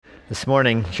This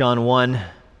morning, John 1,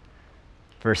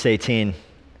 verse 18.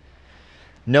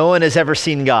 No one has ever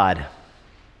seen God.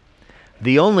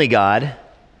 The only God,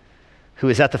 who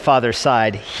is at the Father's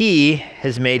side, he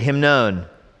has made him known.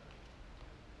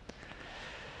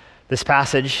 This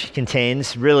passage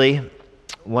contains really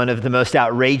one of the most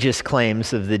outrageous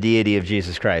claims of the deity of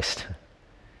Jesus Christ.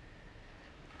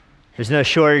 There's no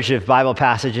shortage of Bible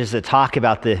passages that talk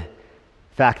about the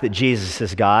fact that Jesus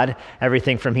is God.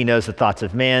 Everything from he knows the thoughts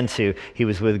of man to he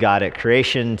was with God at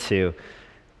creation to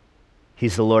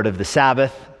he's the Lord of the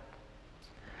Sabbath.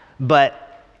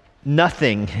 But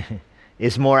nothing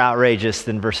is more outrageous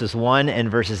than verses 1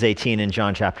 and verses 18 in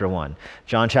John chapter 1.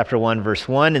 John chapter 1, verse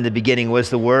 1, in the beginning was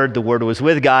the Word was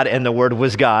with God, and the Word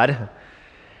was God. And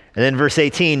then verse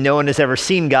 18, no one has ever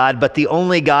seen God, but the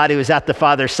only God who is at the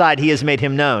Father's side, he has made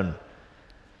him known.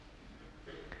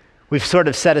 We've sort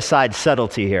of set aside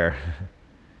subtlety here.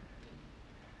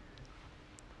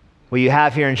 What you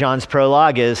have here in John's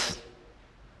prologue is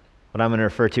what I'm going to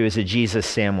refer to as a Jesus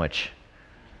sandwich.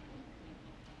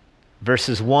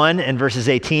 Verses 1 and verses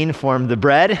 18 form the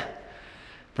bread.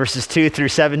 Verses 2 through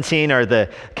 17 are the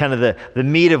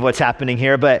meat of what's happening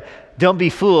here, but don't be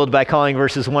fooled by calling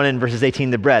verses 1 and verses 18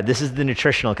 the bread. This is the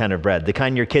nutritional kind of bread, the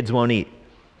kind your kids won't eat.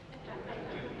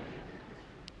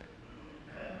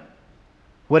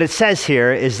 What it says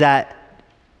here is that,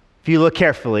 if you look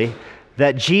carefully,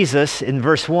 that Jesus, in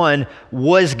verse 1,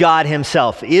 was God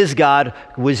himself, is God,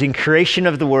 was in creation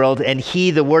of the world, and he,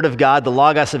 the Word of God, the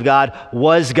Logos of God,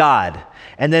 was God.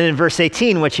 And then in verse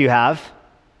 18, what you have,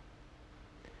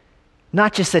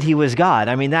 not just that he was God,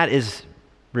 I mean, that is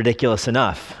ridiculous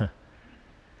enough.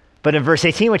 But in verse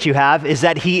 18, what you have is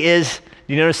that he is,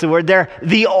 you notice the word there?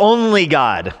 The only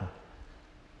God.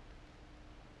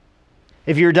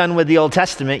 If you're done with the Old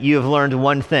Testament, you have learned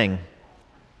one thing.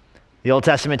 The Old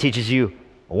Testament teaches you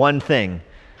one thing,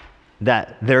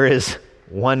 that there is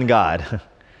one God.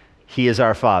 He is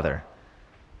our Father.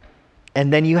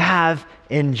 And then you have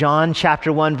in John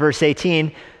chapter 1, verse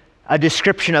 18, a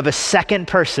description of a second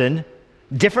person,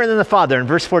 different than the Father. In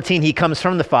verse 14, he comes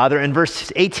from the Father. In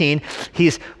verse 18,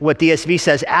 he's what the ESV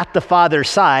says, at the Father's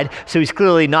side. So he's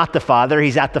clearly not the Father.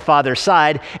 He's at the Father's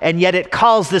side. And yet it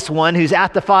calls this one who's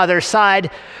at the Father's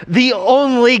side the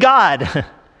only God.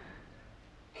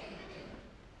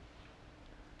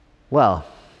 Well,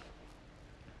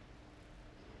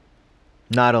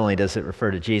 not only does it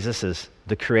refer to Jesus as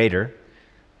the Creator,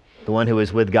 the one who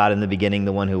was with God in the beginning,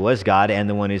 the one who was God, and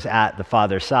the one who's at the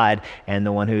Father's side, and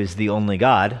the one who is the only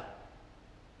God.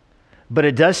 But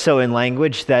it does so in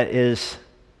language that is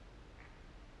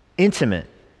intimate.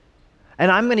 And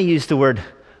I'm going to use the word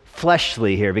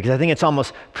fleshly here because I think it's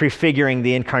almost prefiguring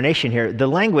the incarnation here. The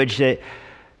language that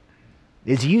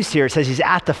is used here, it says he's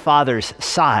at the Father's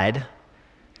side.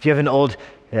 If you have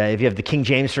if you have the King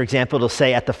James, for example, it'll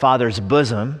say at the Father's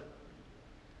bosom.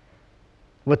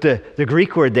 What the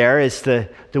Greek word there is the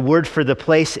word for the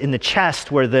place in the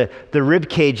chest where the rib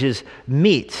cages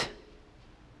meet,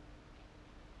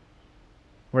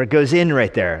 where it goes in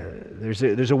right there.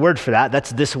 There's a word for that.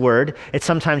 That's this word. It's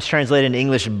sometimes translated in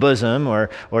English bosom or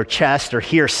chest or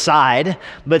here side,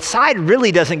 but side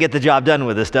really doesn't get the job done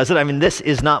with this, does it? I mean, this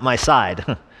is not my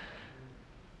side.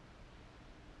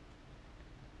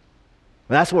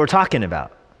 That's what we're talking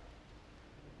about.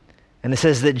 And it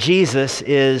says that Jesus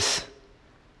is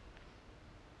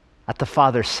at the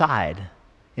Father's side,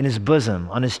 in his bosom,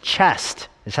 on his chest,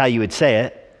 is how you would say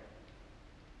it.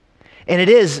 And it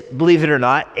is, believe it or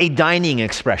not, a dining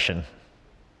expression,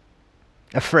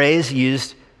 a phrase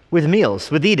used with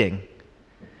meals, with eating.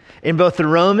 In both the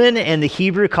Roman and the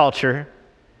Hebrew culture,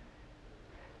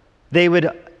 they would,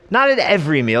 not at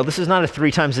every meal, this is not a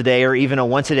 3 times a day or even a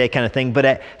once a day kind of thing, but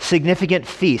at significant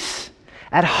feasts,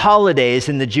 at holidays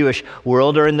in the Jewish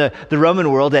world or in the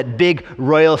Roman world, at big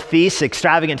royal feasts,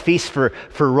 extravagant feasts for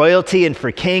royalty and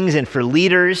for kings and for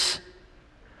leaders,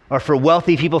 or for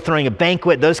wealthy people throwing a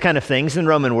banquet, those kind of things in the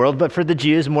Roman world, but for the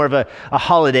Jews, more of a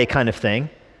holiday kind of thing.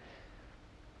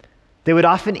 They would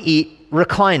often eat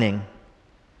reclining.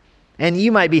 And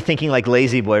you might be thinking like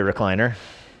lazy boy recliner,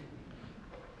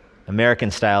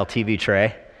 American style TV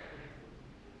tray.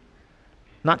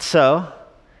 Not so.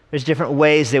 There's different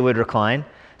ways they would recline.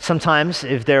 Sometimes,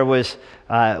 if there was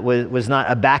not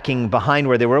a backing behind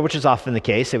where they were, which is often the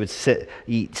case, they would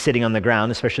eat sitting on the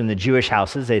ground, especially in the Jewish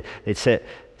houses. They'd sit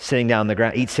sitting down the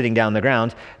ground, eat sitting down the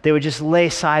ground. They would just lay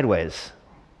sideways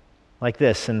like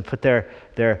this and put their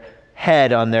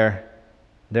head on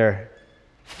their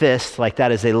fist like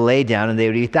that as they lay down, and they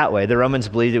would eat that way. The Romans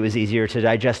believed it was easier to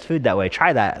digest food that way.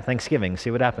 Try that at Thanksgiving,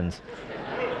 see what happens.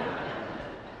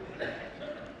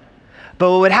 But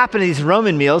what would happen at these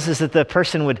Roman meals is that the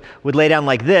person would lay down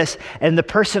like this, and the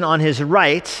person on his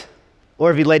right, or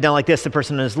if he laid down like this, the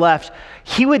person on his left,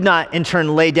 he would not in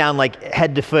turn lay down like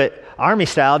head to foot army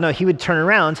style. No, he would turn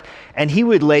around and he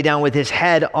would lay down with his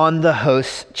head on the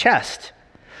host's chest.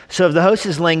 So if the host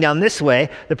is laying down this way,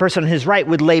 the person on his right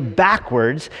would lay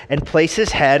backwards and place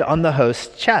his head on the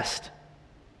host's chest.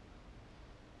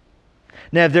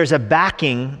 Now, if there's a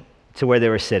backing to where they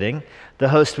were sitting, the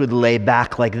host would lay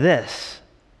back like this.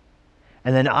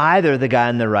 And then either the guy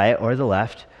on the right or the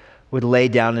left would lay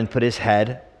down and put his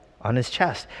head on his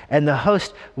chest. And the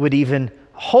host would even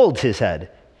hold his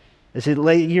head.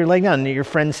 You're laying down, and your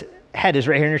friend's head is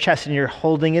right here in your chest, and you're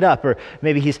holding it up. Or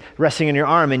maybe he's resting on your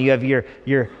arm, and you have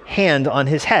your hand on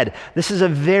his head. This is a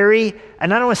very,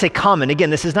 and I don't want to say common. Again,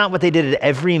 this is not what they did at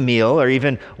every meal or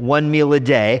even one meal a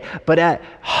day, but at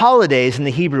holidays in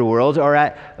the Hebrew world or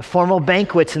at formal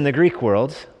banquets in the Greek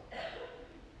world,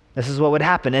 this is what would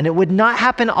happen. And it would not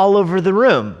happen all over the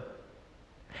room.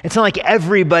 It's not like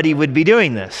everybody would be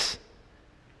doing this.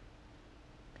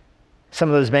 Some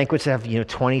of those banquets have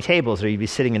 20 tables, or you'd be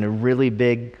sitting in a really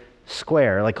big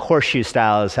square, like horseshoe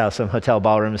style is how some hotel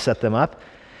ballrooms set them up.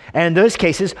 And in those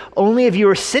cases, only if you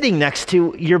were sitting next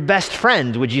to your best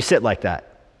friend would you sit like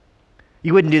that.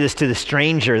 You wouldn't do this to the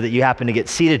stranger that you happen to get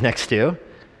seated next to.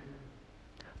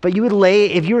 But you would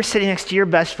if you were sitting next to your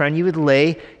best friend, you would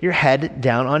lay your head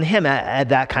down on him at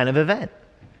that kind of event.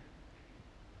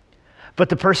 But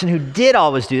the person who did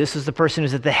always do this was the person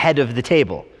who's at the head of the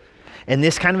table. In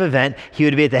this kind of event, he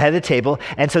would be at the head of the table.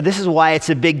 And so this is why it's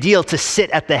a big deal to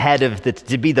sit at the head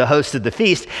to be the host of the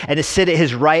feast and to sit at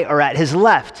his right or at his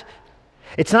left.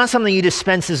 It's not something you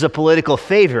dispense as a political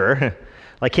favor.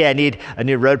 Like, hey, I need a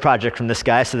new road project from this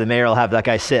guy, so the mayor will have that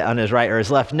guy sit on his right or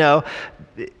his left. No,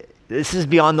 this is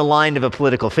beyond the line of a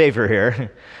political favor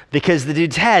here, because the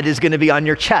dude's head is going to be on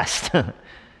your chest.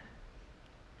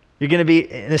 You're going to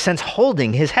be, in a sense,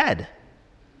 holding his head.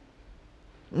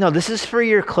 No, this is for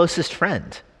your closest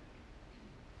friend.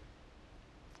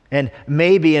 And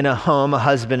maybe in a home, a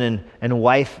husband and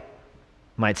wife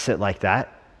might sit like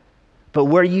that. But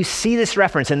where you see this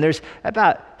reference, and there's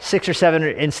about 6 or 7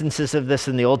 instances of this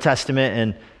in the Old Testament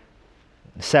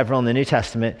and several in the New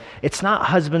Testament, it's not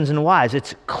husbands and wives,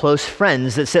 it's close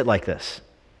friends that sit like this.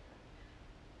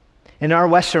 In our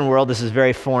Western world, this is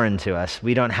very foreign to us.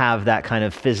 We don't have that kind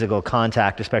of physical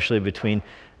contact, especially between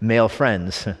male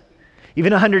friends.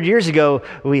 Even 100 years ago,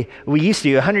 we used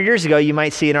to. 100 years ago, you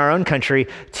might see in our own country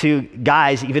 2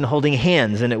 guys even holding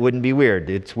hands, and it wouldn't be weird.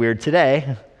 It's weird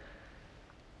today.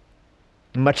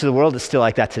 In much of the world, it's still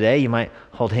like that today. You might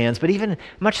hold hands. But even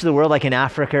much of the world, like in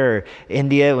Africa or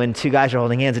India, when 2 guys are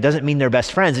holding hands, it doesn't mean they're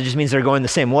best friends. It just means they're going the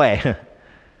same way.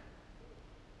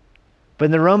 But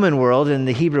in the Roman world, in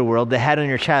the Hebrew world, the head on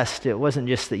your chest, it wasn't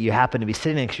just that you happened to be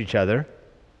sitting next to each other.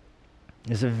 It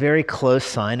was a very close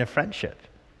sign of friendship.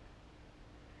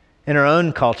 In our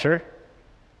own culture,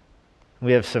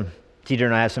 Dieter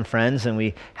and I have some friends, and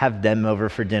we have them over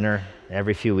for dinner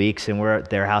every few weeks, and we're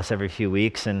at their house every few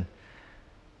weeks, and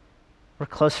we're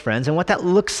close friends. And what that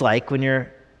looks like when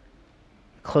you're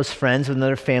close friends with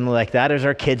another family like that is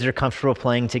our kids are comfortable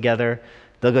playing together.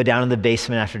 They'll go down in the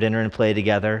basement after dinner and play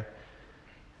together.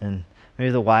 And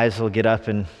maybe the wives will get up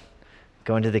and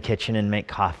go into the kitchen and make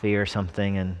coffee or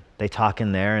something, and they talk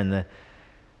in there, and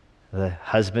the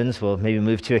husbands will maybe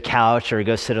move to a couch or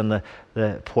go sit on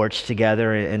the porch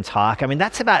together and talk. I mean,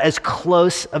 that's about as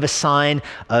close of a sign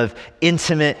of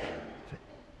intimate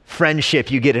friendship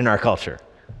you get in our culture.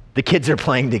 The kids are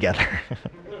playing together.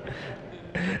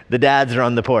 The dads are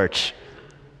on the porch.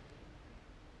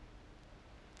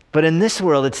 But in this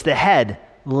world, it's the head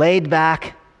laid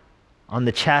back on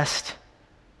the chest.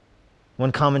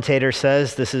 One commentator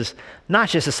says this is not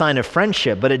just a sign of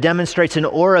friendship, but it demonstrates an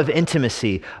aura of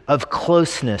intimacy, of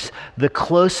closeness, the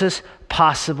closest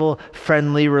possible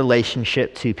friendly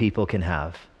relationship 2 people can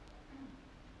have.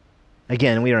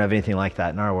 Again, we don't have anything like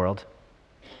that in our world.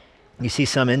 You see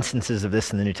some instances of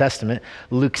this in the New Testament.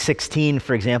 Luke 16,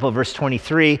 for example, verse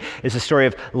 23 is the story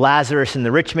of Lazarus and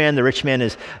the rich man. The rich man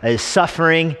is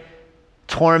suffering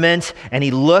torment, and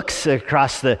he looks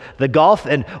across the gulf,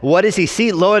 and what does he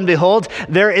see? Lo and behold,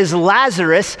 there is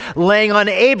Lazarus laying on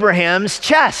Abraham's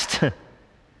chest.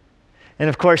 And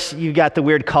of course, you've got the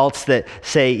weird cults that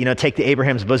say, take the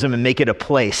Abraham's bosom and make it a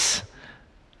place.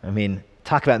 I mean,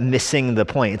 talk about missing the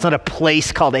point. It's not a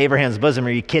place called Abraham's bosom.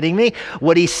 Are you kidding me?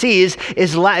 What he sees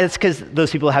is, it's because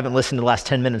those people haven't listened to the last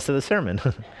 10 minutes of the sermon.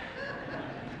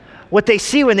 what they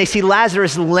see when they see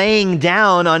Lazarus laying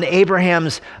down on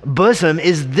Abraham's bosom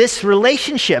is this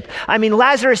relationship. I mean,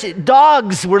 Lazarus,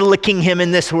 dogs were licking him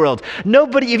in this world.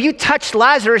 Nobody, if you touched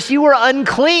Lazarus, you were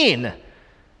unclean.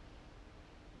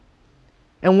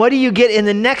 And what do you get in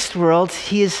the next world?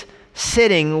 He is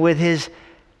sitting with his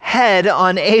head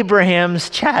on Abraham's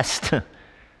chest.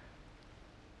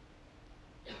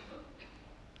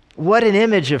 What an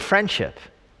image of friendship.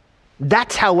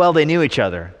 That's how well they knew each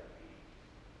other.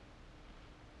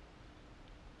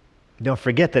 Don't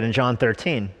forget that in John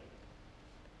 13,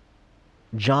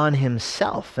 John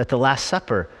himself at the Last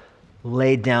Supper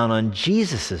laid down on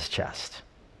Jesus' chest.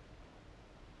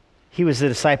 He was the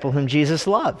disciple whom Jesus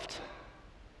loved.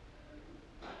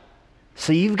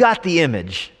 So you've got the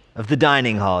image of the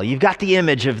dining hall. You've got the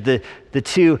image of the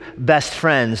two best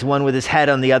friends, one with his head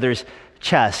on the other's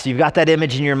chest. You've got that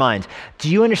image in your mind. Do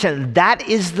you understand? That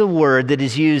is the word that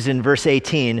is used in verse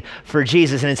 18 for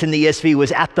Jesus, and it's in the ESV,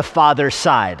 was at the Father's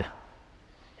side.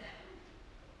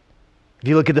 If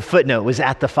you look at the footnote, was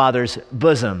at the Father's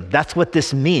bosom. That's what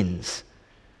this means.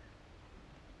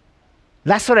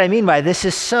 That's what I mean by this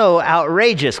is so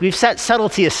outrageous. We've set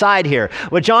subtlety aside here.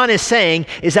 What John is saying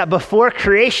is that before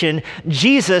creation,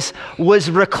 Jesus was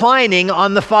reclining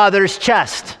on the Father's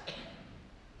chest.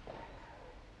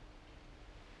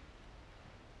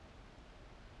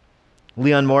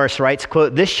 Leon Morris writes,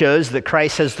 quote, "This shows that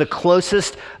Christ has the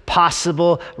closest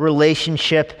possible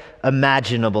relationship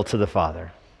imaginable to the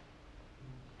Father."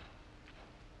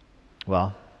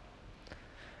 Well,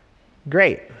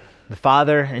 great. The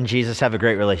Father and Jesus have a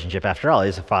great relationship. After all,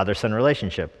 it's a father-son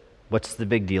relationship. What's the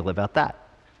big deal about that?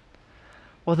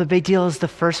 Well, the big deal is the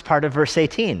first part of verse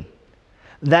 18,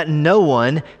 that no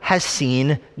one has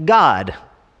seen God.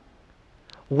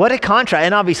 What a contrast.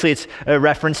 And obviously it's a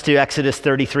reference to Exodus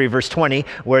 33, verse 20,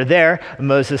 where there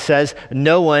Moses says,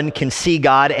 no one can see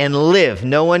God and live.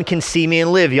 No one can see me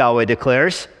and live, Yahweh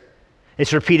declares.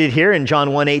 It's repeated here in John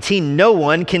 1:18, no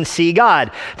one can see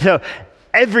God. So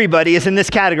everybody is in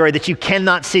this category that you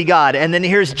cannot see God. And then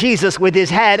here's Jesus with his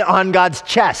head on God's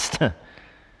chest.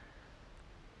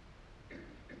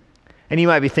 And you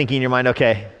might be thinking in your mind,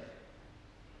 okay,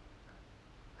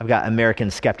 I've got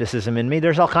American skepticism in me.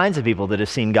 There's all kinds of people that have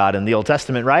seen God in the Old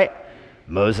Testament, right?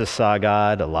 Moses saw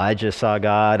God, Elijah saw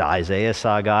God, Isaiah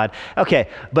saw God. Okay,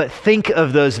 but think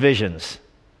of those visions.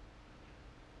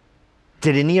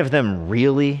 Did any of them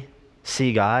really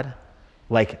see God?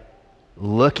 Like,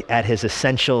 look at his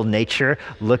essential nature,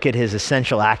 look at his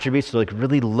essential attributes, like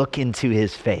really look into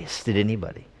his face. Did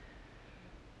anybody?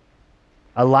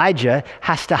 Elijah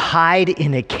has to hide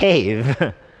in a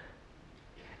cave,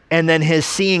 and then his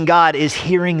seeing God is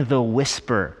hearing the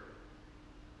whisper.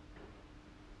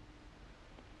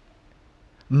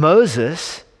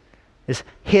 Moses is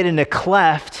hid in a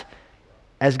cleft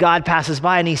as God passes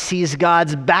by, and he sees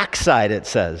God's backside, it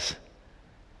says.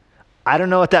 I don't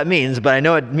know what that means, but I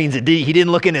know it means that he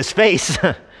didn't look in his face.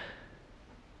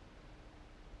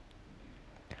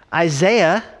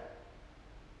 Isaiah,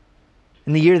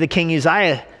 in the year that King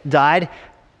Uzziah died,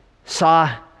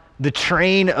 saw the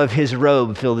train of his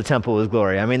robe fill the temple with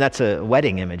glory. I mean, that's a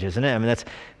wedding image, isn't it? I mean, did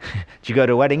you go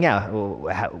to a wedding? Yeah.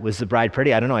 Was the bride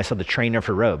pretty? I don't know. I saw the train of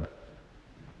her robe.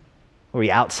 Were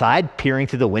you outside peering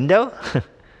through the window?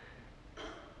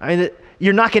 I mean,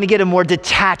 you're not going to get a more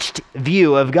detached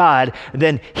view of God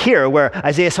than here, where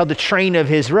Isaiah saw the train of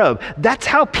his robe. That's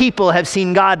how people have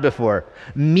seen God before.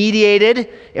 Mediated,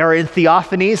 or in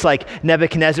theophanies, like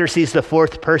Nebuchadnezzar sees the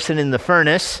fourth person in the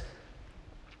furnace.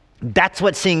 That's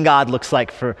what seeing God looks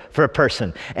like for a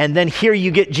person. And then here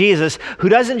you get Jesus, who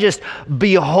doesn't just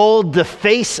behold the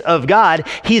face of God,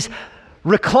 he's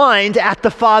reclined at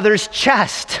the Father's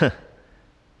chest.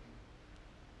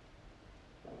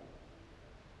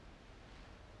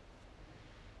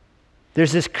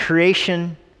 There's this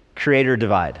creation-creator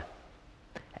divide.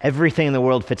 Everything in the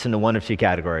world fits into one of two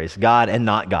categories, God and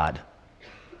not God.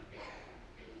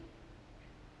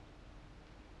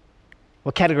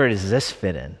 What category does this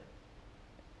fit in?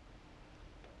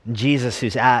 Jesus,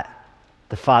 who's at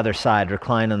the Father's side,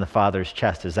 reclined on the Father's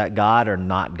chest, is that God or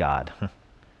not God?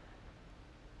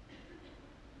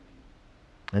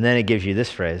 And then it gives you this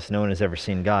phrase, no one has ever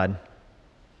seen God.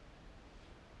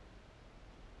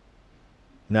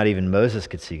 Not even Moses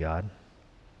could see God.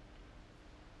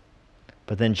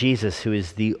 But then Jesus, who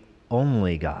is the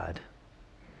only God.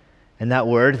 And that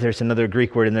word, there's another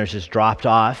Greek word in there, it's just dropped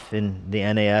off in the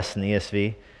NAS and the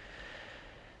ESV.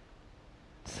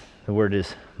 The word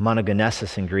is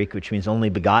monogenesis in Greek, which means only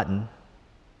begotten.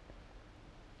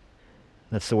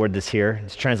 That's the word that's here.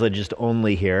 It's translated just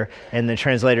only here. And the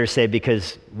translators say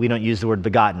because we don't use the word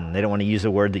begotten. They don't want to use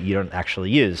a word that you don't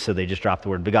actually use, so they just drop the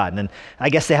word begotten. And I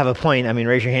guess they have a point. I mean,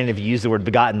 raise your hand if you use the word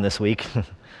begotten this week.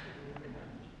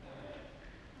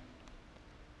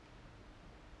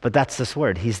 But that's this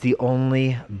word. He's the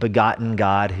only begotten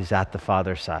God who's at the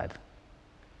Father's side.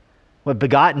 What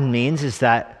begotten means is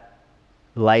that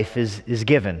life is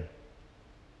given.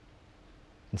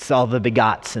 It's all the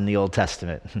begots in the Old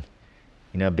Testament.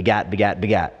 You know, begat, begat,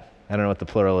 begat. I don't know what the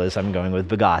plural is. I'm going with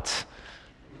begots.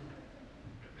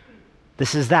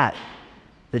 This is that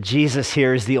Jesus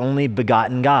here is the only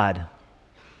begotten God.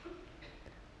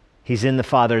 He's in the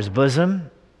Father's bosom.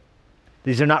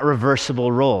 These are not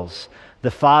reversible roles.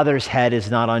 The Father's head is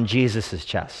not on Jesus'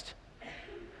 chest.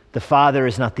 The Father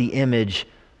is not the image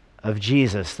of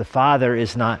Jesus. The Father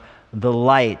is not the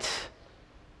light.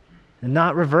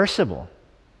 Not reversible.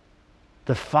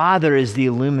 The Father is the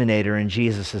illuminator and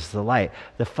Jesus is the light.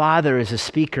 The Father is a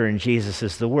speaker and Jesus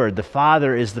is the Word. The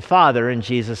Father is the Father and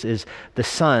Jesus is the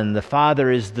Son. The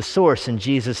Father is the source and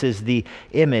Jesus is the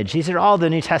image. These are all the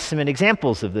New Testament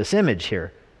examples of this image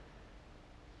here.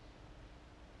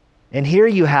 And here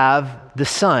you have the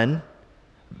Son,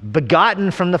 begotten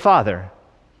from the Father,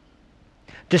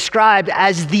 described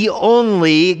as the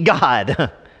only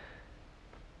God.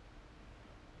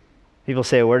 People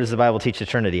say, where does the Bible teach the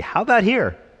Trinity? How about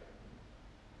here?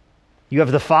 You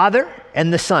have the Father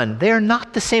and the Son. They are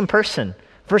not the same person.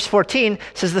 Verse 14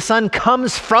 says the Son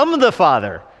comes from the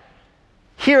Father.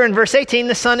 Here in verse 18,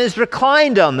 the Son is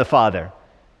reclined on the Father.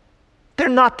 They're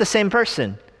not the same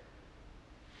person.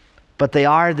 But they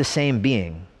are the same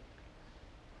being.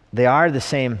 They are the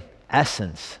same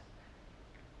essence.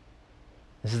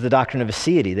 This is the doctrine of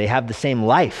aseity. They have the same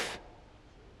life.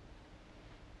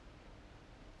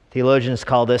 Theologians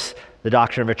call this the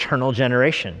doctrine of eternal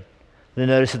generation. The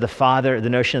notion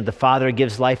that the Father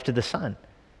gives life to the Son,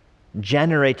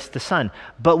 generates the Son,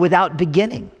 but without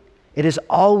beginning. It has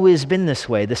always been this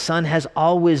way. The Son has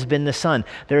always been the Son.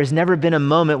 There has never been a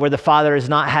moment where the Father has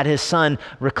not had his Son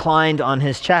reclined on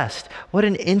his chest. What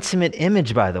an intimate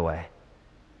image, by the way.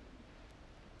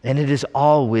 And it has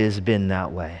always been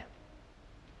that way.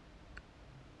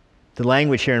 The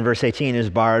language here in verse 18 is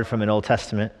borrowed from an Old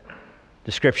Testament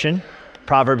description.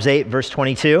 Proverbs 8, verse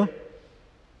 22.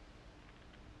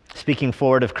 Speaking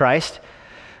forward of Christ,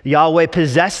 Yahweh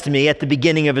possessed me at the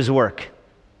beginning of his work,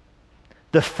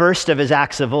 the first of his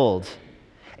acts of old.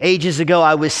 Ages ago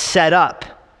I was set up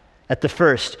at the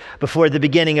first, before the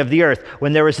beginning of the earth.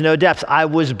 When there was no depths, I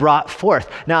was brought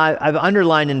forth. Now, I've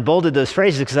underlined and bolded those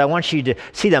phrases because I want you to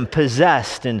see them: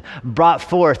 possessed and brought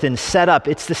forth and set up.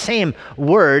 It's the same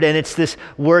word, and it's this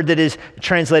word that is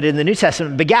translated in the New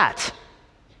Testament, begat.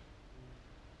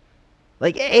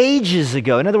 Like ages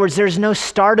ago. In other words, there's no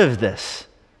start of this.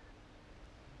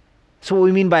 So what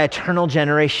we mean by eternal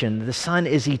generation, the Son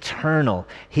is eternal.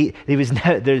 If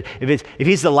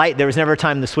he's the light, there was never a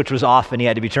time the switch was off and he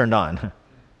had to be turned on.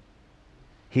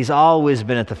 He's always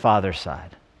been at the Father's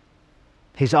side.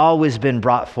 He's always been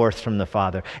brought forth from the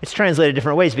Father. It's translated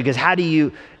different ways because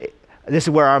this is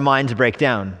where our minds break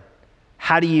down.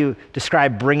 How do you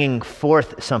describe bringing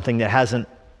forth something that hasn't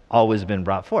always been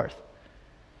brought forth?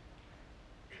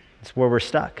 It's where we're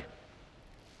stuck.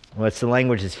 Well, it's the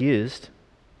language that's used.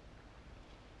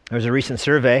 There was a recent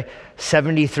survey,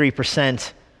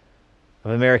 73%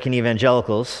 of American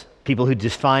evangelicals, people who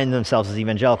define themselves as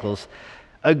evangelicals,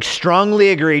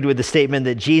 strongly agreed with the statement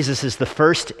that Jesus is the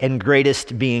first and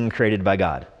greatest being created by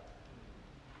God.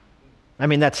 I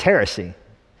mean, that's heresy.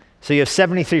 So you have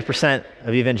 73%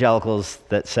 of evangelicals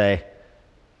that say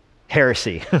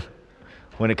heresy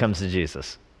when it comes to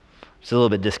Jesus. It's a little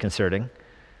bit disconcerting.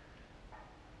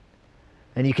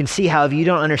 And you can see how if you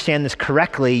don't understand this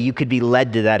correctly, you could be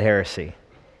led to that heresy.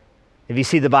 If you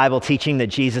see the Bible teaching that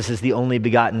Jesus is the only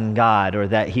begotten God or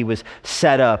that he was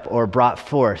set up or brought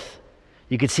forth,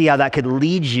 you could see how that could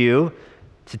lead you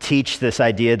to teach this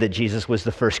idea that Jesus was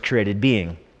the first created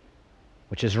being,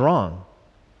 which is wrong.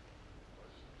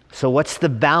 So what's the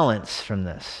balance from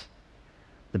this?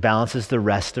 The balance is the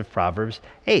rest of Proverbs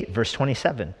 8, verse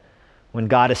 27. When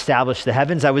God established the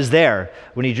heavens, I was there.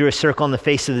 When he drew a circle on the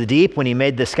face of the deep, when he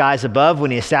made the skies above,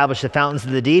 when he established the fountains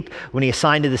of the deep, when he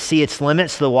assigned to the sea its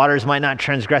limits so the waters might not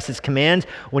transgress its command,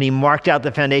 when he marked out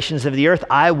the foundations of the earth,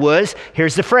 I was,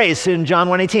 here's the phrase in John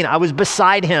 1:18, I was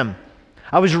beside him.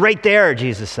 I was right there,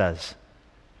 Jesus says.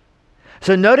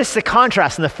 So notice the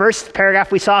contrast in the first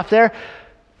paragraph we saw up there.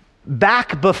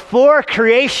 Back before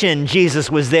creation,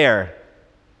 Jesus was there.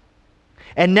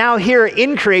 And now here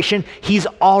in creation, he's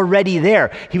already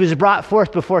there. He was brought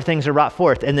forth before things are brought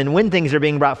forth. And then when things are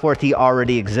being brought forth, he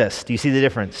already exists. Do you see the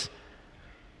difference?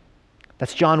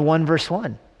 That's John 1, verse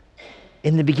 1.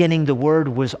 In the beginning, the Word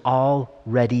was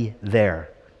already there.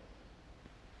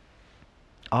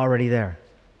 Already there.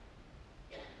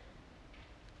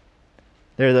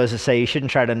 There are those that say you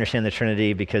shouldn't try to understand the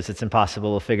Trinity because it's impossible.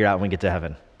 We'll figure it out when we get to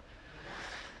heaven.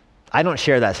 I don't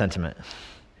share that sentiment.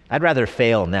 I'd rather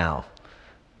fail now.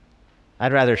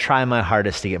 I'd rather try my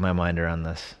hardest to get my mind around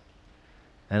this.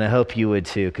 And I hope you would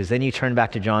too, because then you turn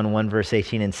back to John 1, verse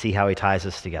 18 and see how he ties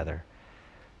us together.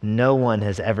 No one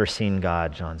has ever seen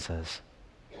God, John says,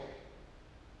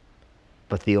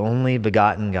 but the only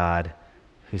begotten God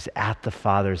who's at the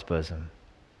Father's bosom.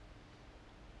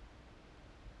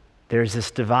 There's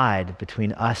this divide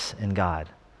between us and God.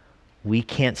 We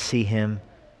can't see him.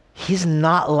 He's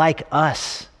not like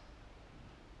us.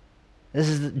 This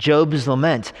is Job's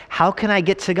lament. How can I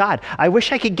get to God? I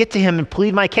wish I could get to him and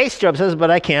plead my case, Job says,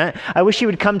 but I can't. I wish he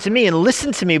would come to me and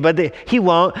listen to me, but he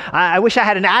won't. I wish I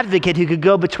had an advocate who could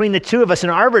go between the two of us, an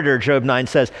arbiter, Job 9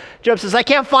 says. Job says, I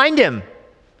can't find him.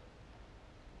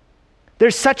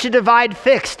 There's such a divide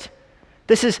fixed.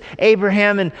 This is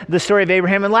Abraham and the story of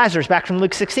Abraham and Lazarus back from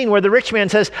Luke 16, where the rich man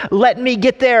says, let me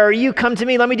get there, or you come to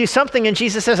me, let me do something. And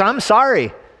Jesus says, I'm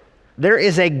sorry. There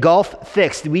is a gulf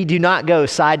fixed. We do not go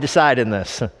side to side in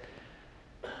this.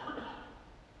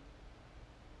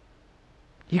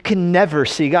 You can never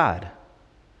see God.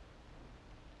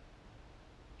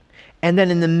 And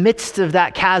then in the midst of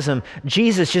that chasm,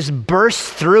 Jesus just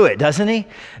bursts through it, doesn't he?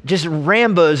 Just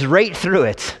Rambos right through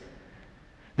it.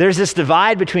 There's this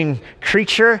divide between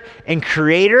creature and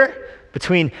creator,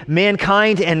 between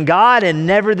mankind and God, and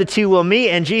never the two will meet,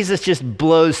 and Jesus just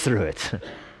blows through it.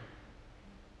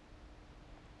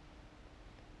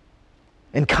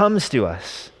 And comes to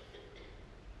us,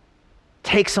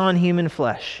 takes on human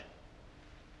flesh.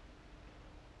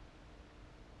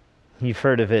 You've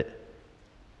heard of it,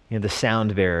 the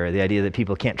sound barrier, the idea that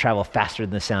people can't travel faster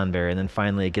than the sound barrier, and then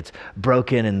finally it gets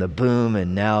broken and the boom,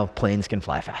 and now planes can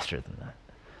fly faster than that.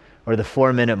 Or the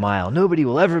 4-minute mile. Nobody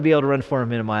will ever be able to run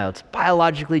 4-minute mile. It's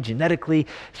biologically, genetically,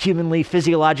 humanly,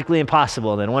 physiologically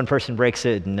impossible. And then one person breaks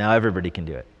it, and now everybody can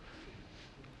do it.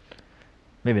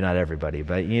 Maybe not everybody,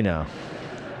 but you know.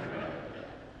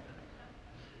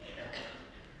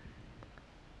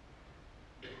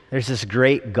 There's this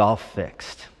great gulf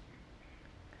fixed,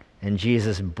 and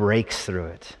Jesus breaks through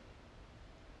it,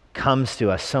 comes to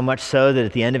us, so much so that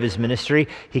at the end of his ministry,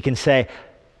 he can say,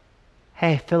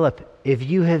 hey, Philip, if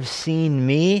you have seen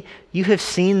me, you have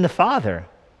seen the Father.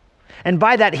 And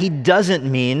by that, he doesn't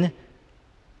mean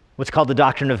what's called the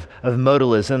doctrine of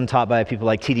modalism, taught by people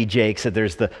like T.D. Jakes, that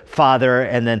there's the Father,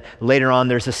 and then later on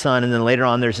there's the Son, and then later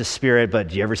on there's the Spirit, but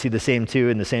do you ever see the same two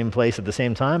in the same place at the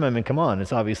same time? I mean, come on,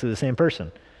 it's obviously the same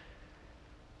person.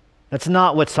 That's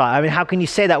not what's taught. I mean, how can you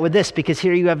say that with this? Because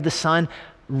here you have the Son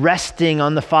resting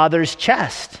on the Father's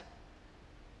chest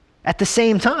at the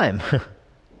same time.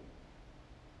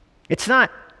 It's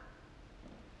not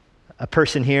a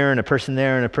person here and a person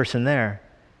there and a person there.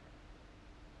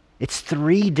 It's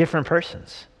 3 different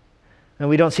persons. And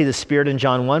we don't see the Spirit in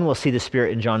John 1. We'll see the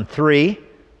Spirit in John 3.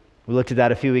 We looked at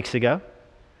that a few weeks ago.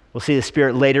 We'll see the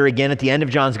Spirit later again at the end of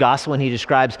John's Gospel, and he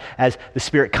describes as the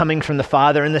Spirit coming from the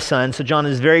Father and the Son. So John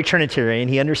is very Trinitarian.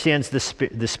 He understands the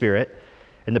Spirit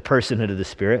and the personhood of the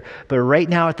Spirit. But right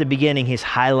now at the beginning, he's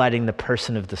highlighting the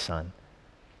person of the Son,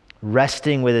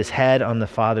 resting with his head on the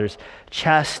Father's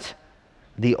chest,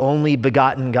 the only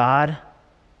begotten God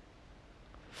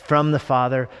from the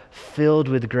Father, filled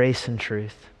with grace and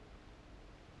truth.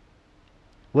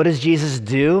 What does Jesus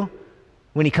do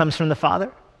when he comes from the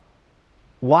Father?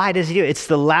 Why does he do it? It's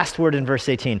the last word in verse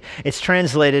 18. It's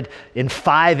translated in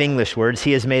 5 English words.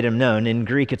 He has made him known. In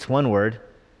Greek, it's 1 word.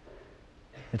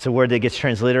 It's a word that gets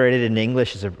transliterated into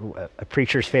English. It's a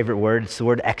preacher's favorite word. It's the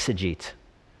word exegete.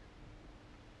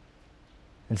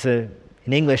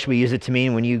 In English, we use it to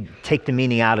mean when you take the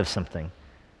meaning out of something.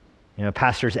 You know,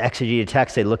 pastors exegete a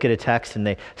text. They look at a text and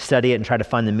they study it and try to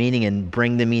find the meaning and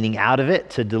bring the meaning out of it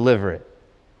to deliver it.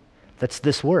 That's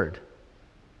this word.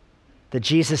 That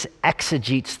Jesus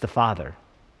exegetes the Father.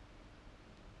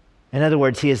 In other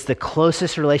words, he has the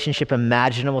closest relationship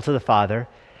imaginable to the Father,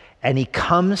 and he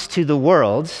comes to the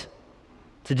world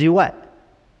to do what?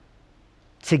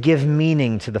 To give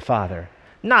meaning to the Father.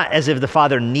 Not as if the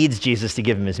Father needs Jesus to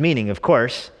give him his meaning, of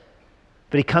course,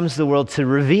 but he comes to the world to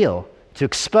reveal, to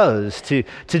expose, to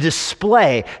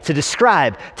display, to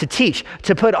describe, to teach,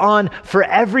 to put on for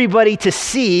everybody to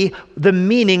see the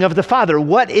meaning of the Father.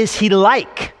 What is he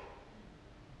like?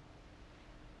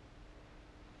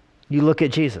 You look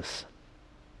at Jesus.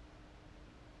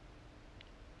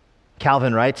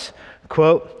 Calvin writes,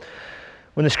 quote,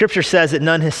 "When the scripture says that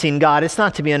none has seen God, it's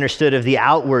not to be understood of the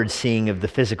outward seeing of the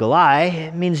physical eye.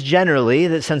 It means generally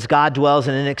that since God dwells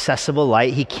in inaccessible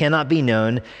light, he cannot be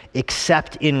known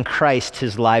except in Christ,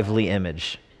 his lively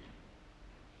image."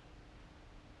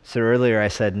 So earlier I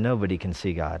said nobody can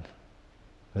see God.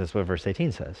 That's what verse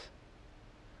 18 says.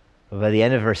 But by the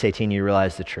end of verse 18, you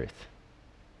realize the truth.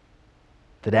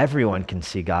 That everyone can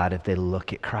see God if they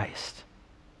look at Christ.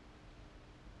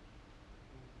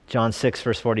 John 6,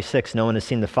 verse 46, "No one has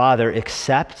seen the Father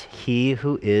except he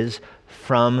who is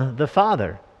from the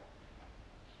Father."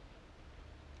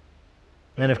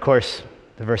 And of course,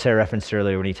 the verse I referenced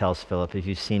earlier when he tells Philip, "If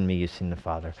you've seen me, you've seen the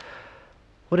Father."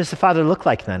 What does the Father look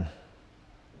like then?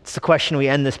 It's the question we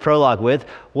end this prologue with.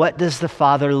 What does the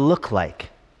Father look like?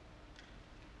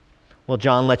 Well,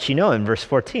 John lets you know in verse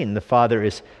 14, the Father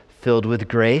is filled with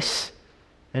grace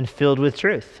and filled with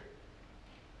truth.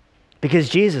 Because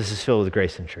Jesus is filled with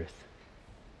grace and truth.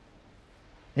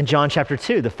 In John chapter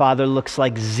 2, the Father looks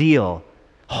like zeal,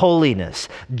 holiness,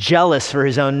 jealous for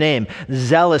his own name,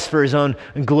 zealous for his own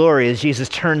glory as Jesus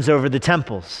turns over the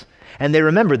temples. And they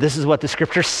remember, this is what the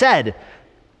scripture said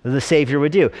the Savior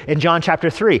would do. In John chapter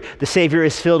 3, the Savior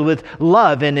is filled with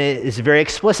love, and it is very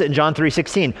explicit in John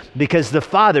 3:16, because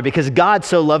God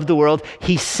so loved the world,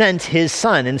 he sent his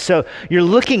Son. And so you're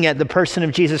looking at the person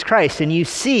of Jesus Christ, and you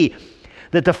see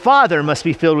that the Father must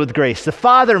be filled with grace. The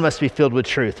Father must be filled with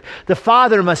truth. The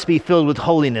Father must be filled with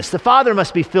holiness. The Father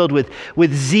must be filled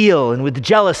with zeal and with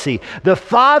jealousy. The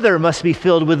Father must be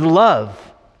filled with love.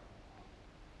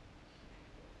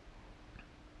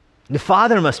 The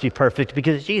Father must be perfect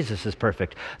because Jesus is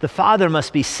perfect. The Father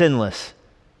must be sinless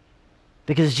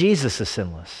because Jesus is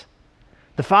sinless.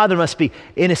 The Father must be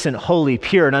innocent, holy,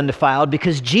 pure, and undefiled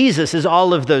because Jesus is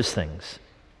all of those things.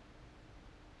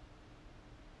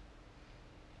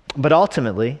 But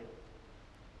ultimately,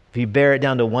 if you bear it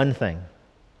down to one thing,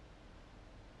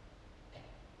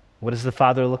 what does the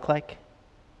Father look like?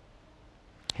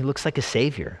 He looks like a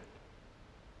Savior.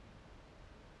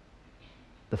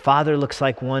 The Father looks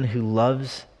like one who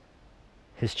loves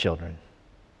his children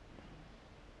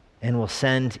and will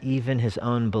send even his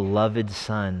own beloved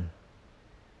Son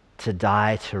to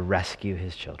die to rescue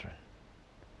his children.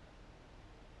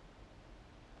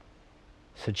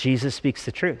 So Jesus speaks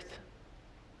the truth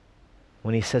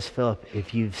when he says, "Philip,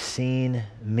 if you've seen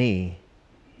me,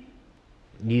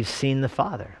 you've seen the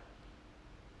Father."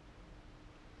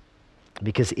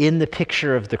 Because in the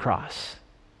picture of the cross,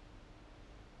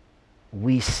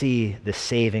 we see the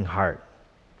saving heart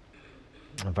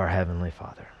of our Heavenly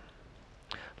Father.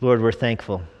 Lord, we're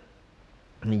thankful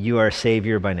that you are a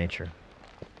Savior by nature.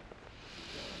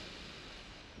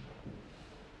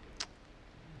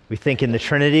 We think in the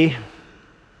Trinity,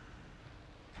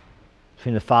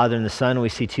 between the Father and the Son, we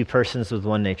see two persons with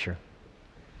one nature.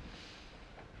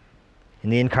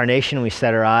 In the Incarnation, we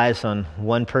set our eyes on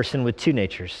one person with two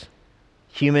natures,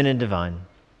 human and divine.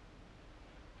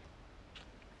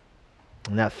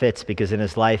 And that fits because in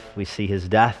his life, we see his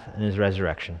death and his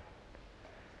resurrection.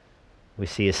 We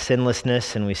see his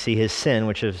sinlessness and we see his sin,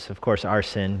 which is, of course, our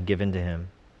sin given to him.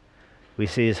 We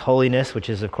see his holiness, which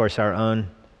is, of course, our own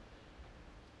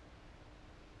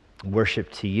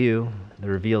worship to you that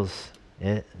reveals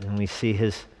it. And we see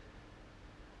his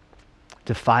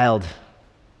defiled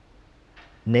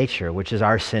nature, which is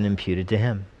our sin imputed to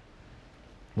him.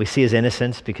 We see his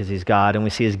innocence because he's God, and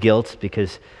we see his guilt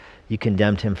because you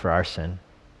condemned him for our sin.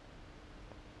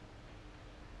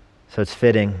 So it's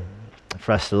fitting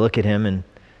for us to look at him and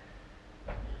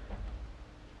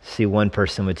see one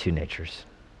person with two natures.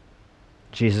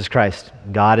 Jesus Christ,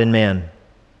 God and man,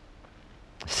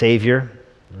 Savior,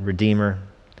 Redeemer,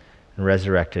 and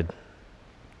resurrected.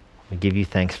 We give you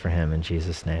thanks for him in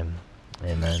Jesus' name.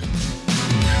 Amen.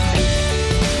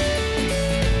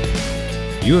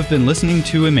 You have been listening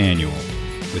to Emmanuel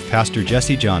with Pastor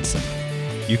Jesse Johnson.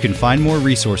 You can find more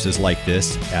resources like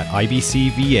this at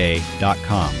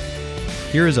ibcva.com.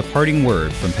 Here is a parting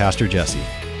word from Pastor Jesse.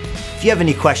 If you have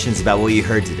any questions about what you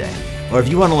heard today, or if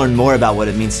you want to learn more about what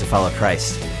it means to follow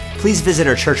Christ, please visit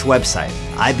our church website,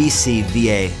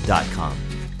 ibcva.com.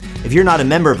 If you're not a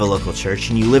member of a local church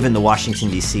and you live in the Washington,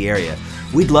 D.C. area,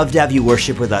 we'd love to have you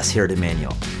worship with us here at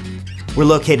Emmanuel. We're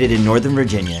located in Northern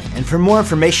Virginia, and for more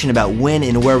information about when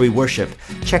and where we worship,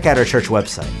 check out our church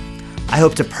website. I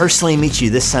hope to personally meet you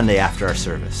this Sunday after our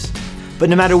service. But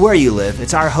no matter where you live,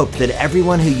 it's our hope that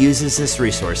everyone who uses this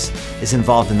resource is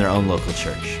involved in their own local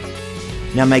church.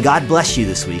 Now may God bless you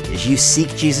this week as you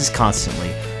seek Jesus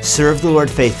constantly, serve the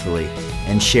Lord faithfully,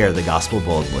 and share the gospel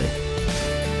boldly.